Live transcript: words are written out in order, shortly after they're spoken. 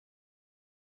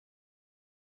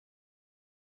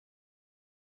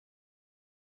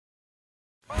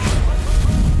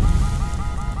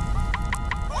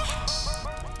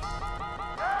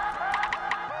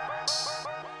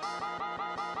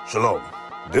Shalom,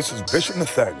 this is Bishop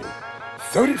Nathaniel.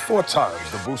 34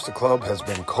 times the Booster Club has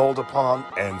been called upon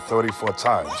and 34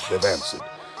 times they've answered.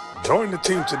 Join the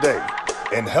team today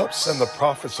and help send the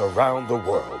prophets around the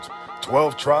world.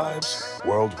 12 tribes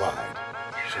worldwide.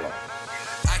 Shalom.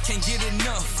 I can't get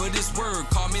enough for this word,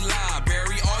 call me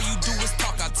library. All you do is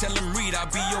talk, I tell him read, I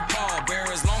be your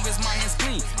pallbearer. As long as my hands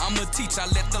clean, I'ma teach, I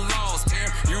let the laws tear.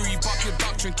 Iuic your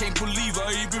doctrine, can't believe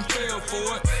I even fell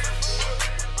for it.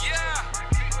 Yeah.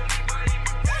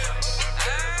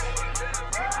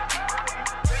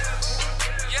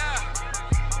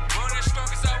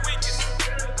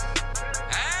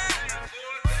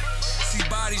 See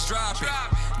bodies dropping,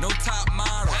 no top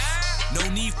models, no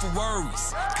need for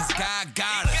worries, cause God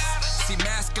got us. See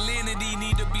masculinity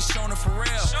need to be shown for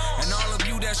real, and all of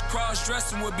you that's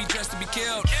cross-dressing would be dressed to be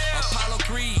killed. Apollo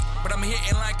Creed, but I'm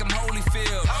hitting like I'm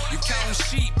Holyfield. You counting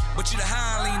sheep, but you the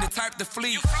hireling, the type to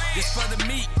fleet. This for the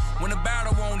meat, when the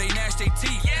battle won, they gnash their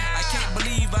teeth. I can't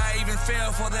believe I even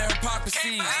fell for their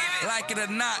hypocrisy. Like it or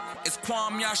not, it's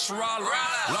Kwam Yasharala.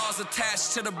 Laws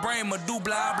attached to the brain,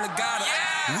 medulla oblongata.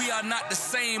 We are not the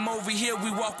same over here,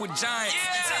 we walk with giants.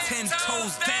 10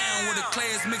 toes down where the clay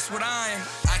is mixed with iron.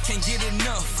 I can't get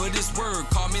enough for this word,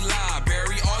 call me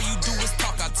library. All you do is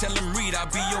talk, I tell him read, I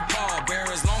be your pallbearer.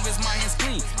 As long as my hands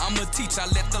clean, I'ma teach, I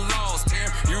let the laws tear.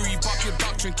 Iuic your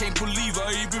doctrine, can't believe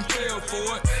I even fell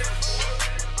for it.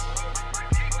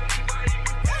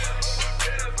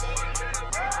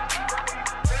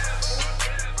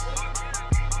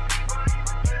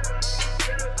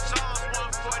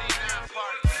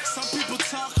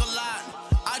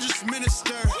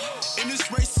 Minister. In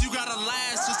this race, you gotta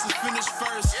last just to finish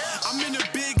first. I'm in a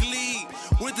big league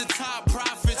with the top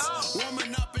prophets,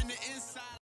 warming up in the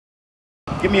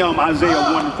inside. Give me Isaiah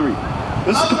 1 and 3.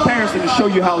 This is a comparison to show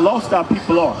you how lost our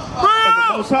people are. And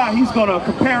the Most High, He's gonna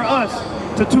compare us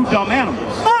to two dumb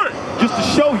animals, just to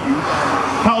show you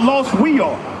how lost we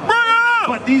are.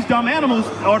 But these dumb animals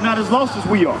are not as lost as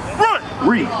we are.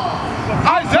 Read.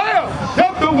 Isaiah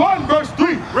chapter 1 verse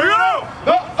 3.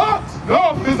 The ox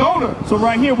knoweth his owner. So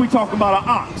right here we talk about an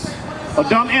ox, a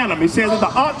dumb animal. It says that the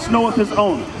ox knoweth his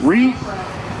owner. Read.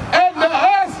 And the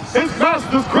ass his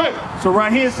master's crib. So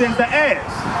right here it says the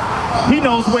ass. He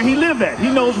knows where he live at.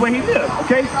 He knows where he live.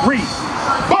 Okay? Read.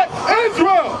 But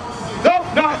Israel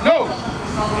doth not know.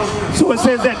 So it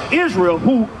says that Israel,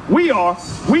 who we are,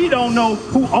 we don't know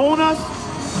who own us,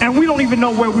 and we don't even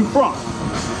know where we're from.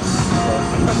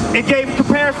 It gave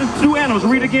comparison to two animals.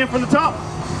 Read again from the top.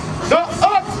 The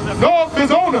ox knoweth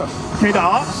his owner. Okay, the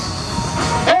ox.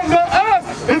 And the ass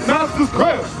his master's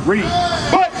crib. Read.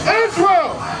 But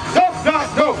Israel doth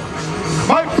not know.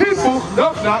 My people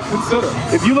doth not consider.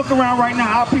 If you look around right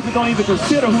now, our people don't even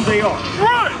consider who they are.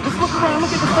 Just look around,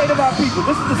 look at the state of our people.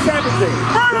 This is the Sabbath day.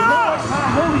 The Lord's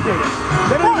high holy day.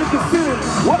 They don't even consider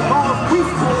what laws we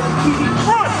supposed to keep.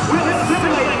 We're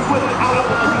assimilating with our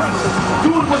priests,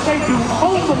 doing what they do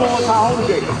on the Lord's high holy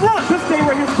day. This day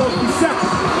right here is supposed to be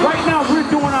separate. Right now, we're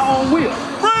doing our own will.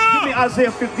 Give me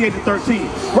Isaiah 58 to 13.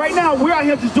 Right now, we're out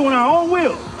here just doing our own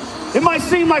will. It might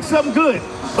seem like something good,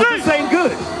 but this ain't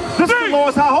good. This is the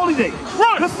Lord's high holy day.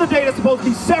 This is the day that's supposed to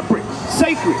be separate,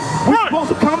 sacred. We're supposed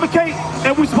to convocate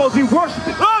and we're supposed to be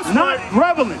worshiping, not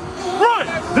reveling.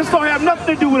 This don't have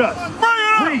nothing to do with us.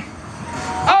 Read.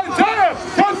 Isaiah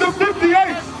chapter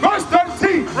 58 verse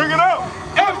 13. Bring it out.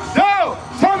 If thou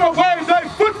turn away thy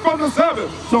foot from the Sabbath.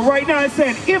 So right now it's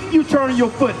saying if you turn your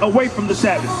foot away from the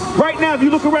Sabbath. Right now if you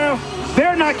look around,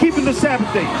 they're not keeping the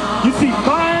Sabbath day. You see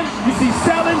buying, you see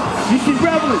selling, you see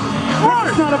reveling.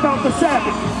 It's not about the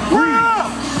Sabbath.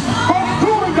 From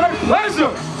doing thy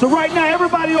pleasure. So right now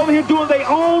everybody over here doing their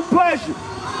own pleasure.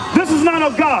 This is not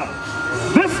of God.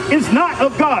 This is not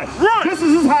of God. This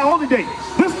is His high holy day.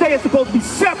 This day is supposed to be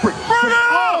separate from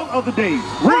all other days.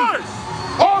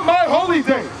 On my holy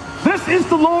day. This is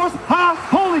the Lord's high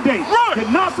holy day.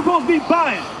 You're not supposed to be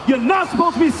buying. You're not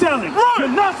supposed to be selling. You're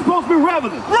not supposed to be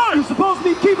reveling. You're supposed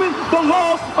to be keeping the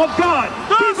laws of God.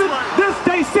 Keeping this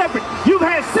day separate. You've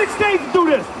had 6 days to do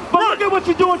this. But look at what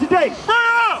you're doing today.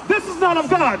 This is not of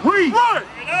God. Read.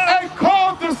 And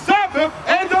called the Sabbath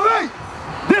and delight.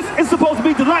 This is supposed to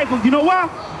be delightful. You know why?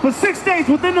 For 6 days,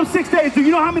 within them 6 days, do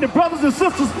you know how many brothers and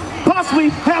sisters possibly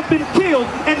have been killed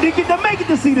and didn't get to make it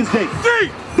to see this day?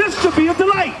 This should be a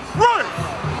delight.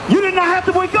 You did not have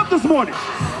to wake up this morning.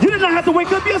 You did not have to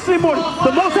wake up yesterday morning.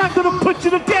 The Most High could have put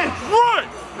you to death.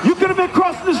 You could have been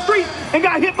crossing the street and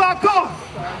got hit by a car.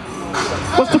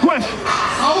 What's the question?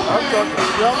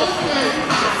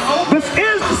 This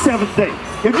is the 7th day.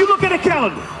 If you look at a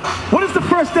calendar, what is the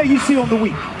first day you see on the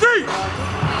week?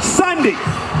 Sunday.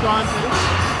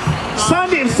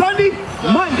 Sunday,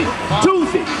 Monday,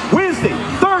 Tuesday, Wednesday,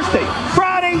 Thursday,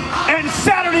 Friday, and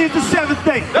Saturday is the 7th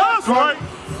day. That's right.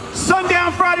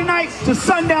 Sundown Friday night to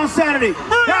sundown Saturday.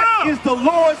 That is the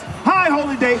Lord's high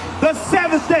holy day, the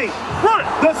 7th day.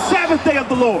 The 7th day of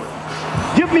the Lord.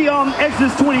 Give me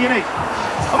Exodus 20 and 8.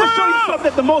 I'm going to show you something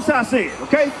that the Most High said,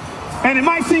 okay? And it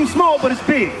might seem small, but it's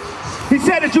big. He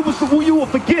said that you will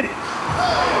forget it.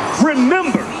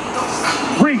 Remember.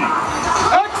 Read.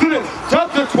 Exodus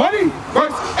chapter 20,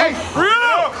 verse 8.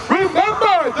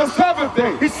 Remember the Sabbath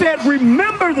day. He said,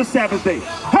 remember the Sabbath day.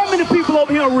 How many people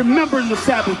over here are remembering the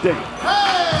Sabbath day?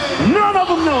 None of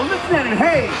them know. Listen at it.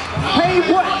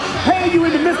 Hey what? Hey, you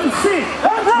in the midst of sin.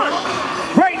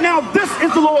 Right now, this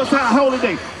is the Lord's high holy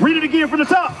day. Read it again from the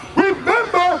top.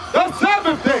 Remember the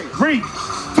Sabbath day. Read.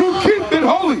 To keep it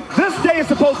holy. This day is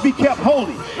supposed to be kept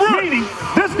holy. Meaning,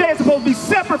 this day is supposed to be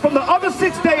separate from the other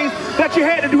 6 days that you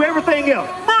had to do everything else.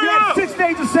 You had 6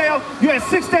 days to sell. You had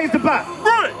 6 days to buy.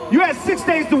 You had 6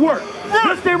 days to work.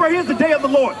 This day right here is the day of the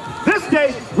Lord. This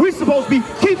day, we're supposed to be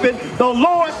keeping the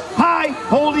Lord's high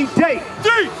holy day.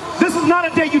 This is not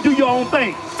a day you do your own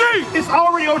thing. It's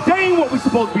already ordained what we're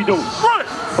supposed to be doing.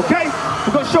 Okay?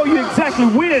 We're going to show you exactly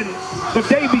when the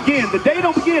day begins. The day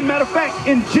don't begin. Matter of fact,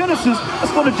 in Genesis,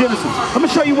 let's go to Genesis. Let me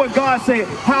show you what God said,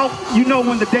 how you know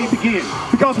when the day begins.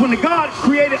 Because when God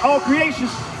created all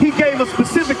creations, he gave a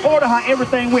specific order how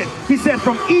everything went. He said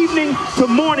from evening to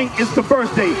morning is the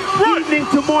first day. Evening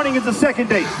to morning is the second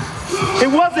day.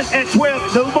 It wasn't at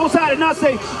 12. The Most High did not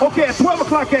say, okay, at 12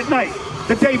 o'clock at night,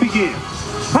 the day begins.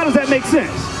 How does that make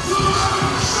sense?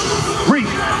 Read.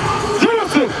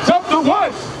 Genesis chapter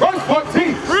 1, verse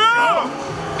 14.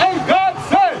 And God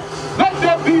said, let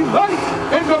there be light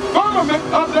in the firmament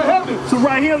of the heavens. So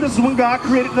right here, this is when God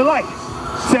created the light.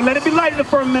 He said, let it be light in the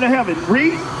firmament of heaven.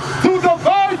 Read. To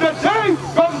divide the day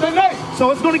from the night.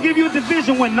 So it's going to give you a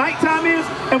division when nighttime is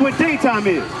and when daytime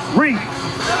is. Read.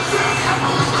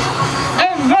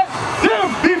 And let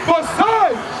them be for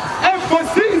signs and for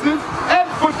seasons and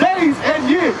for days and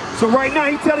years. So right now,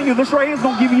 he's telling you this right here is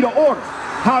going to give you the order.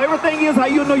 How everything is, how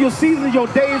you know your seasons, your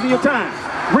days, and your times.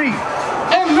 Read.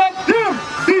 And let them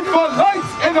be for lights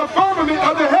in the firmament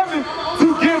of the heaven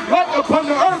to give light upon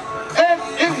the earth. And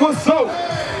it was so.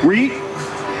 Read.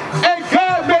 And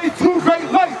God made 2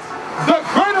 great lights, the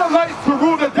greater light to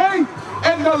rule the day,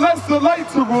 and the lesser light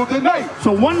to rule the night.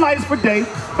 So one light is for day,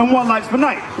 and one light is for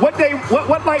night. What day?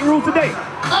 What light rules the day?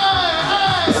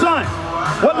 The sun.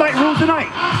 What light rules the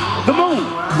night? The moon.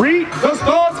 Read. The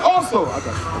stars also.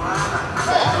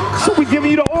 So we're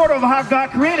giving you the order of how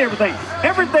God created everything.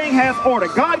 Everything has order.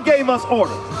 God gave us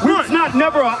order. We was not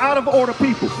never an out of order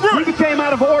people. We became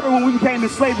out of order when we became in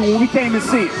slavery, when we came in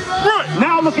sin.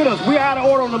 Now look at us. We're out of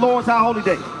order on the Lord's high holy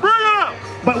day.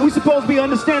 But we're supposed to be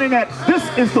understanding that this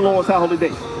is the Lord's high holy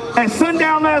day. At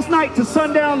sundown last night to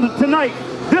sundown tonight,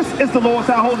 this is the Lord's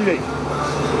high holy day.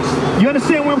 You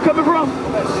understand where I'm coming from?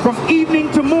 From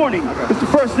evening to morning, it's the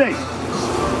first day.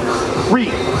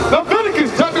 Read.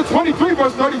 Leviticus chapter 23,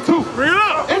 verse 32.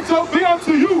 It shall be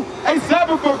unto you a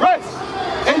Sabbath of rest,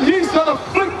 and ye shall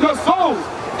afflict your souls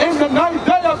in the 9th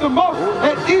day of the month,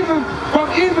 and even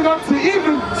from even unto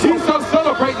even, ye shall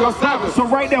celebrate your Sabbath. So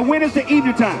right now, when is the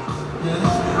evening time?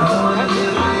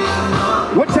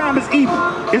 What time is evening?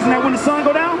 Isn't that when the sun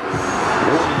go down?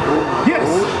 Yes.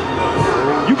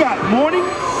 You got morning,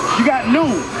 you got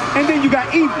noon, and then you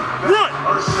got evening.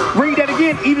 Read that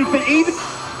again. Even for even.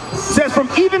 It says from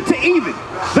even to even.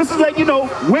 This is letting you know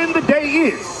when the day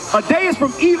is. A day is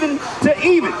from even to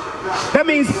even. That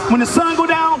means when the sun go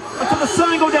down until the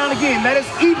sun go down again. That is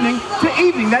evening to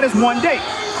evening. That is one day.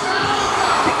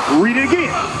 Read it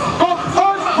again.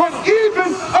 From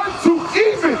even unto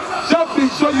even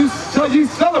shall ye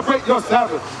celebrate your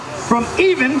Sabbath. From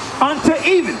even unto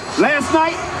even. Last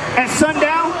night at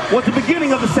sundown was the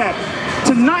beginning of the Sabbath.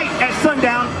 Tonight at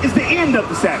sundown is the end of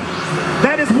the Sabbath.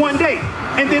 That is one day.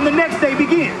 And then the next day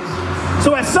begins.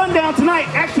 So at sundown tonight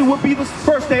actually would be the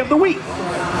first day of the week.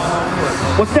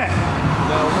 What's that?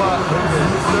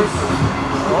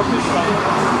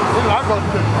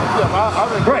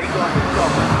 Great.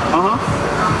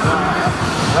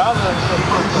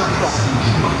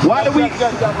 Why do we?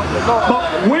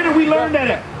 But where did we learn that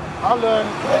at?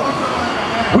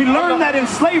 We learned that in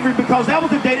slavery because that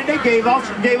was the day that they gave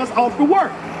us off to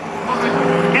work.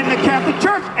 And the Catholic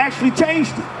Church actually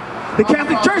changed it. The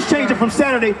Catholic Church changed it from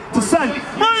Saturday to Sunday.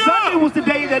 Sunday was the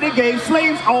day that they gave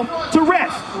slaves off to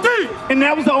rest. And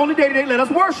that was the only day they let us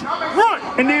worship.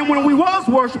 And then when we was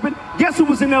worshiping, guess who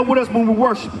was in there with us when we were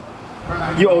worshiping?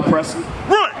 Your old Preston.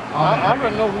 I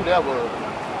didn't know who that was.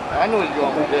 I know you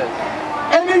going with that.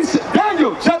 And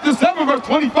Daniel chapter 7 verse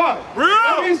 25.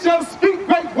 And he shall speak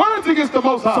great words against the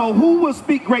Most High. So who will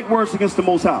speak great words against the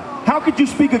Most High? How could you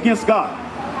speak against God?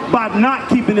 By not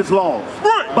keeping his laws.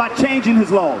 By changing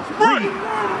his laws. Read.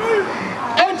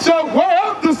 And shall wear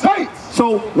out the saints.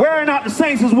 So wearing out the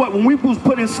saints is what? When we was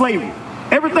put in slavery.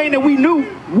 Everything that we knew,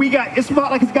 it's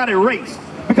about like it's got erased.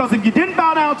 Because if you didn't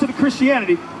bow down to the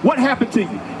Christianity, what happened to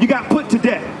you? You got put to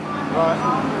death.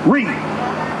 Read.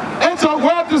 And shall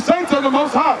wear out the saints of the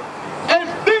Most High. And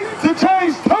think to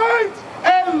change times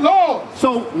and laws.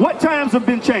 So what times have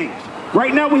been changed?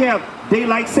 Right now we have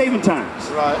daylight saving times.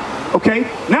 Right. Okay.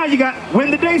 Now you got when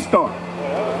the day starts.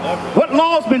 What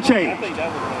law's been changed?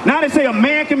 Now they say a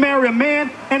man can marry a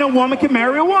man and a woman can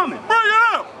marry a woman.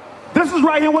 This is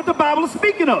right here what the Bible is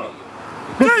speaking of.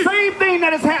 The same thing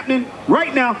that is happening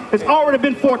right now has already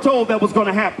been foretold that was going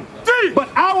to happen. But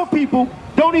our people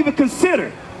don't even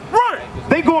consider.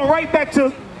 They going right back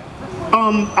to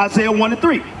Isaiah 1 and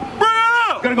 3.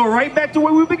 Gonna go right back to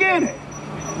where we began at.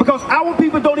 Because our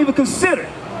people don't even consider.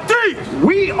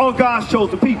 We are God's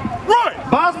chosen people.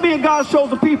 By us being God's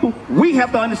chosen people, we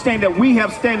have to understand that we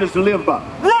have standards to live by.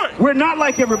 We're not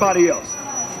like everybody else.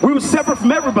 We were separate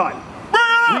from everybody.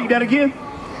 Read that again.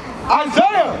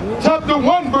 Isaiah chapter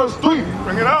 1 verse 3.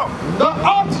 Bring it out. The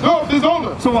ox knows his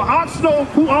owner. So an ox knows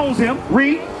who owns him.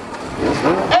 Read.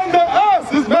 And the ass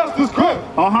his master's crib.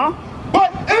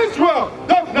 But Israel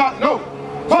does not know.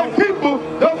 My people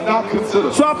does not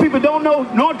consider. So our people don't know,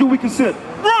 nor do we consider.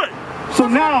 So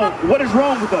now, what is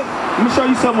wrong with us? Let me show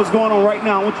you something what's going on right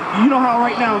now. You know how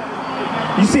right now,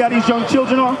 you see how these young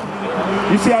children are?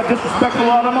 You see how disrespectful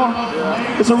all of them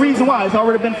are? It's a reason why. It's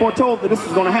already been foretold that this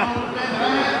is going to happen.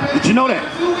 Did you know that?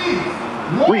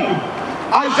 Read.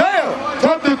 Isaiah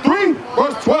chapter 3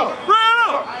 verse 12.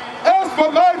 As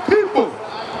for my people,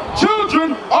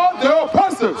 children are their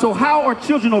oppressors. So how are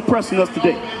children oppressing us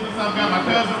today?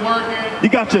 You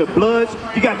got your Bloods,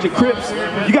 you got your Crips,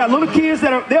 you got little kids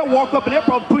they'll walk up and they'll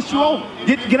probably push you over.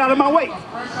 Get out of my way.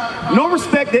 No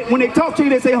respect. That when they talk to you,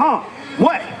 they say,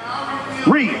 what?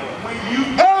 Read.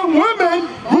 And women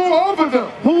rule over them.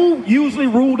 Who usually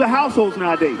rule the households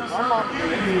nowadays?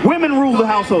 Women rule the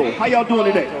household. How y'all doing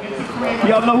today?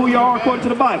 Y'all know who you are according to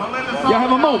the Bible? Y'all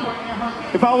have a moment.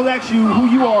 If I was to ask you who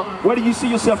you are, where do you see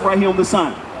yourself right here on this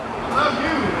sign?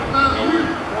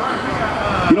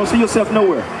 You don't see yourself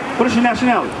nowhere. What is your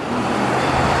nationality?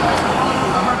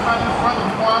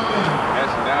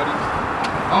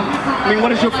 I mean,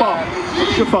 what is your father?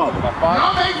 What's your father?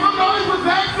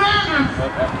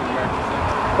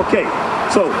 Okay,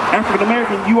 so African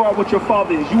American, you are what your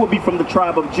father is. You will be from the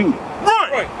tribe of Judah.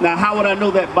 Now, how would I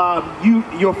know that, Bob?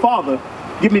 Your father,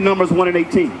 give me Numbers 1 and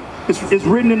 18. It's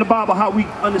written in the Bible how we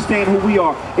understand who we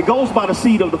are. It goes by the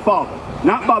seed of the father,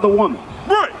 not by the woman.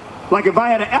 Like if I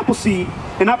had an apple seed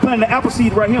and I planted an apple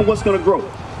seed right here, what's going to grow?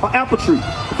 An apple tree.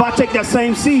 If I take that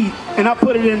same seed and I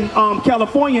put it in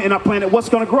California and I plant it, what's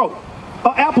going to grow?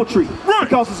 An apple tree.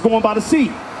 Because it's going by the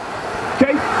seed.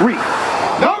 Okay, read.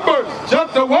 Numbers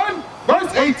chapter 1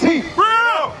 verse 18.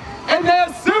 And they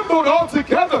assembled all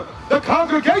together, the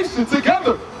congregation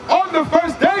together, on the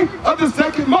first day of the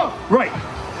second month. Right.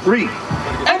 Read.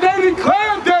 And they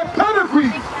declared their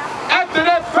pedigree after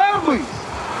their families.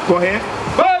 Go ahead.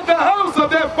 By the house of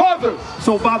their fathers.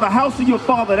 So by the house of your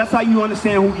father, that's how you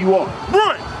understand who you are.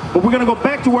 But we're going to go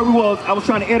back to where we was. I was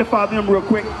trying to edify them real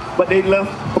quick, but they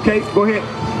left. Okay, go ahead.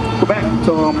 Go back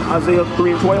to Isaiah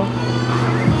 3 and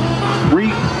 12.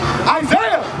 Read.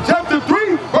 Isaiah chapter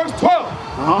 3 verse 12.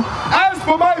 As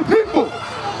for my people,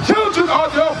 children are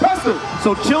their oppressors.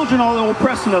 So children are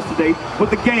oppressing us today with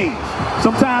the gangs.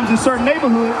 Sometimes in certain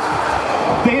neighborhoods,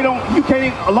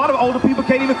 a lot of older people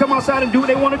can't even come outside and do what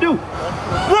they want to do.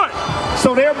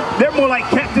 So they're more like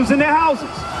captives in their houses.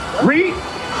 Read.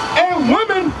 And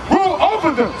women rule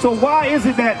over them. So why is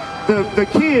it that the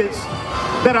kids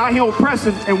that are here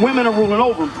oppressing and women are ruling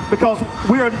over them? Because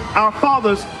our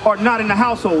fathers are not in the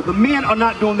household. The men are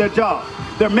not doing their job.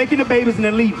 They're making the babies and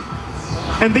they're leaving.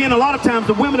 And then a lot of times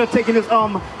the women are taking this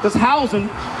housing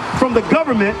from the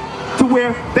government to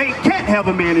where they can't have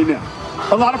a man in there.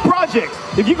 A lot of projects.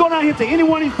 If you go down here to any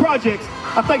one of these projects,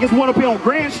 I think it's one up here on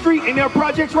Grand Street and there are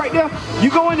projects right there. You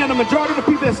go in there, the majority of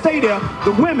the people that stay there,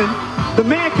 the women, the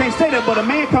man can't stay there, but a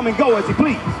man come and go as he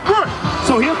please.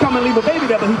 So he'll come and leave a baby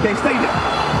there, but he can't stay there.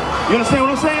 You understand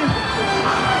what I'm saying?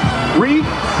 Read.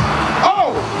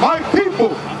 Oh, my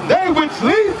people, they which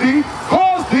lead thee,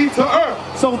 cause thee to err.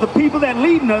 So the people that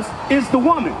leading us is the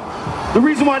woman. The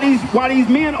reason why these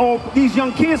men or these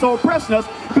young kids are oppressing us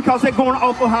because they're going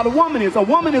off of how the woman is. A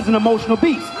woman is an emotional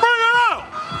beast.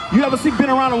 You ever been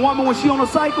around a woman when she on a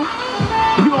cycle?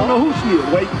 You don't know who she is.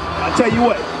 Wait, I tell you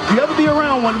what. If you ever be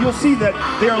around one, you'll see that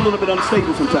they're a little bit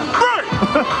unstable sometimes. Right.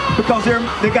 Because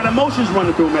they got emotions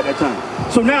running through them at that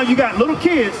time. So now you got little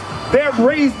kids. They're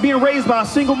being raised by a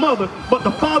single mother, but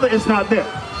the father is not there.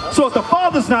 So if the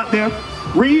father's not there,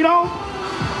 read on.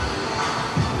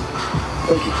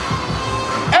 Thank you.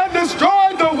 And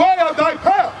destroy the way of thy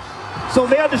path. So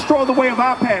they'll destroy the way of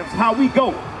our paths, how we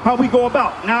go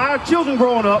about. Now our children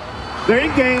growing up, they're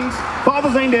in gangs,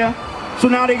 fathers ain't there, so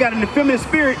now they got an effeminate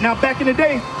spirit. Now back in the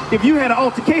day, if you had an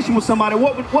altercation with somebody,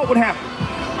 what would happen?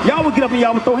 Y'all would get up and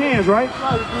y'all would throw hands, right?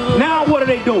 Now what are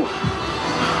they doing?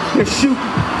 They're shooting.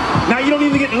 Now you don't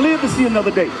even get to live to see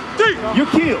another day. You're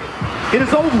killed. It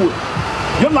is over with.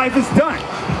 Your life is done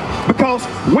because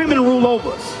women rule over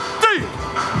us.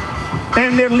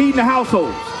 And they're leading the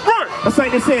households. That's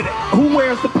like they said, who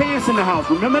wears the pants in the house?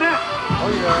 Remember that? Oh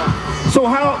yeah. So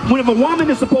when a woman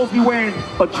is supposed to be wearing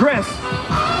a dress,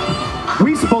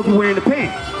 we supposed to be wearing the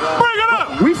pants. Bring it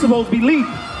up! We supposed to be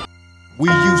leading. We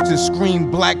used to scream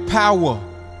black power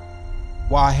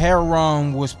while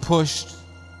heroin was pushed.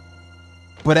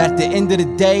 But at the end of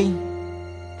the day,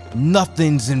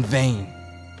 nothing's in vain.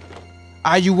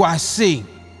 Iuic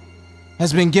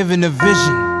has been given a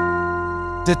vision.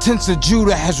 The tents of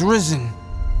Judah has risen.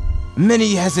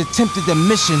 Many has attempted the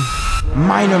mission,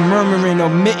 minor murmuring,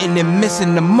 omitting, and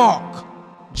missing the mark.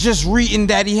 Just reading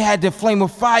that he had the flame of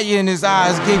fire in his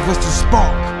eyes gave us the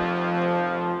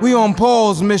spark. We on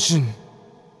Paul's mission.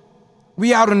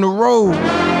 We out on the road,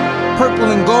 purple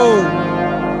and gold,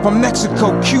 from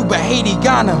Mexico, Cuba, Haiti,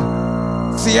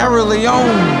 Ghana, Sierra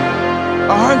Leone.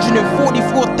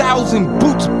 144,000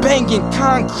 boots banging,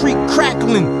 concrete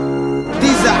crackling.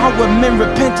 These are our men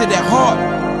repented at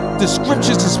heart. The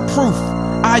scriptures is proof.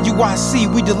 Iuic,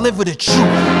 we deliver the truth.